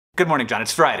Good morning, John.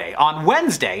 It's Friday. On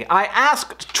Wednesday, I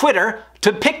asked Twitter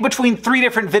to pick between 3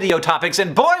 different video topics,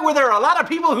 and boy, were there a lot of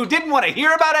people who didn't want to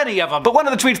hear about any of them. But one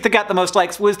of the tweets that got the most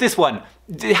likes was this one.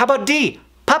 How about D?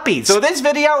 Puppies. So this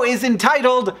video is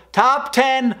entitled Top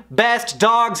 10 Best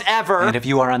Dogs Ever. And if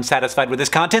you are unsatisfied with this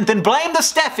content, then blame the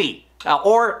Steffi.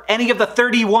 Or any of the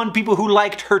 31 people who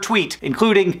liked her tweet,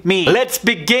 including me. Let's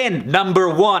begin. Number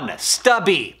 1,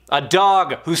 Stubby, a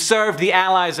dog who served the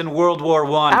Allies in World War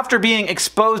I. After being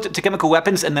exposed to chemical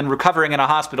weapons and then recovering in a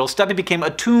hospital, Stubby became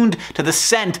attuned to the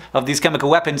scent of these chemical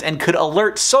weapons and could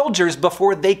alert soldiers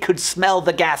before they could smell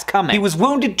the gas coming. He was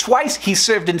wounded twice, he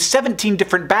served in 17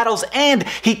 different battles, and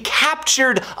he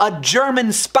captured a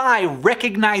German spy,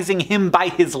 recognizing him by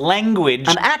his language.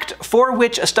 An act for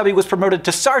which Stubby was promoted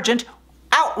to sergeant,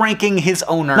 outranking his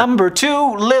owner. Number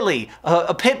 2, Lily,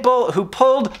 a pit bull who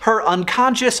pulled her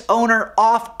unconscious owner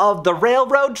off of the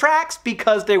railroad tracks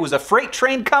because there was a freight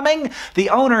train coming. The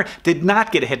owner did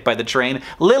not get hit by the train.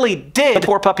 Lily did. The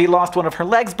poor puppy lost one of her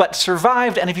legs but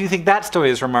survived, and if you think that story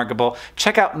is remarkable,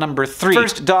 check out number 3.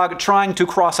 First dog trying to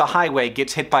cross a highway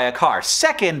gets hit by a car.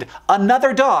 Second,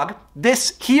 another dog,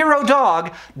 this hero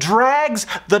dog, drags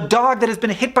the dog that has been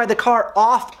hit by the car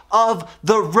off of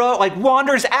the road, like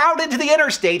wanders out into the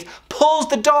interstate, pulls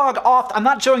the dog off. I'm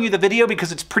not showing you the video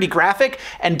because it's pretty graphic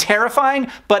and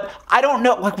terrifying, but I don't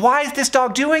know, like, why is this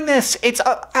dog doing this? It's,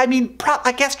 I mean,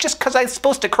 I guess just because I'm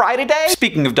supposed to cry today?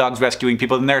 Speaking of dogs rescuing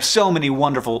people, and there are so many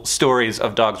wonderful stories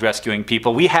of dogs rescuing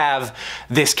people, we have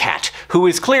this cat, who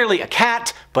is clearly a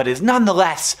cat, but is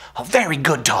nonetheless a very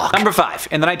good dog. Number 5.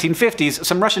 In the 1950s,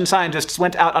 some Russian scientists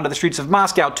went out onto the streets of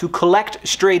Moscow to collect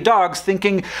stray dogs,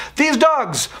 thinking, these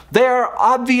dogs, they're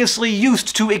obviously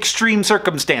used to extreme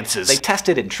circumstances. They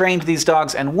tested and trained these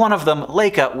dogs, and one of them,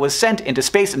 Laika, was sent into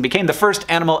space and became the first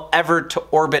animal ever to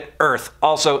orbit Earth.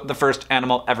 Also, the first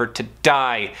animal ever to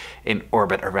die in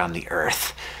orbit around the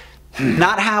Earth.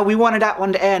 Not how we wanted that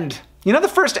one to end. You know the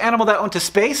first animal that went to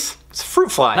space? It's a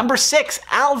fruit fly. Number 6,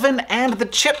 Alvin and the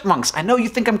Chipmunks. I know you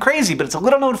think I'm crazy, but it's a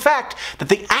little known fact that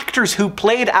the actors who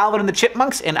played Alvin and the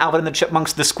Chipmunks in Alvin and the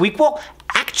Chipmunks The Squeakquel,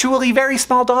 actually very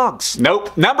small dogs.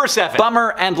 Nope. Number 7,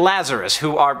 Bummer and Lazarus,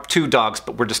 who are 2 dogs,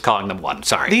 but we're just calling them 1,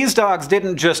 sorry. These dogs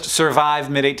didn't just survive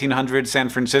mid-1800s San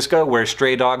Francisco, where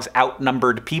stray dogs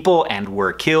outnumbered people and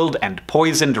were killed and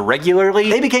poisoned regularly.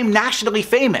 They became nationally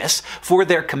famous for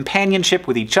their companionship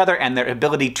with each other and their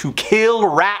ability to kill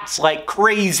rats like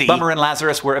crazy. Bummer and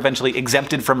Lazarus were eventually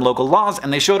exempted from local laws,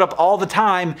 and they showed up all the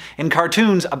time in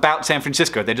cartoons about San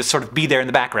Francisco. They just sort of be there in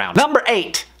the background. Number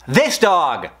 8, this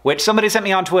dog, which somebody sent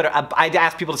me on Twitter. I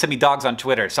asked people to send me dogs on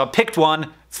Twitter, so I picked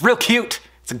one. It's real cute.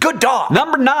 It's a good dog.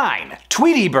 Number 9,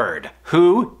 Tweety Bird,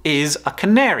 who is a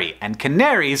canary, and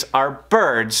canaries are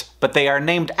birds, but they are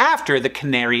named after the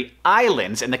Canary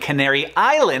Islands, and the Canary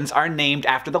Islands are named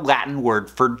after the Latin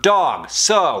word for dog.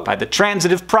 So, by the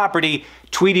transitive property,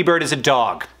 Tweety Bird is a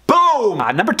dog. Boom!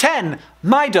 Number 10,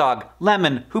 my dog,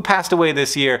 Lemon, who passed away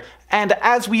this year, and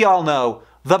as we all know,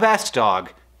 the best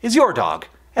dog is your dog,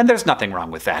 and there's nothing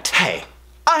wrong with that. Hey,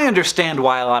 I understand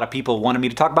why a lot of people wanted me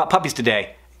to talk about puppies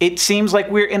today. It seems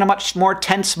like we're in a much more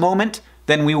tense moment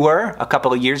than we were a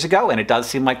couple of years ago, and it does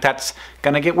seem like that's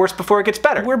gonna get worse before it gets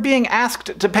better. We're being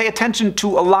asked to pay attention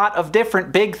to a lot of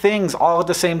different big things all at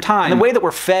the same time. And the way that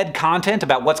we're fed content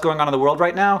about what's going on in the world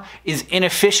right now is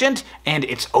inefficient, and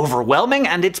it's overwhelming,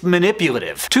 and it's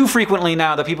manipulative. Too frequently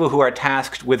now, the people who are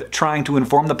tasked with trying to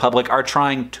inform the public are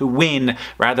trying to win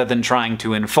rather than trying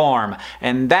to inform.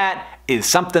 And that is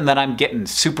something that I'm getting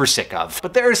super sick of.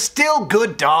 But there are still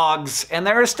good dogs, and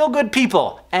there are still good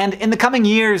people. And in the coming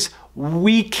years,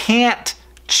 we can't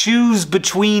choose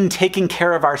between taking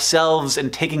care of ourselves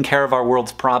and taking care of our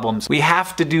world's problems. We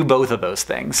have to do both of those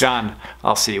things. John,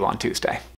 I'll see you on Tuesday.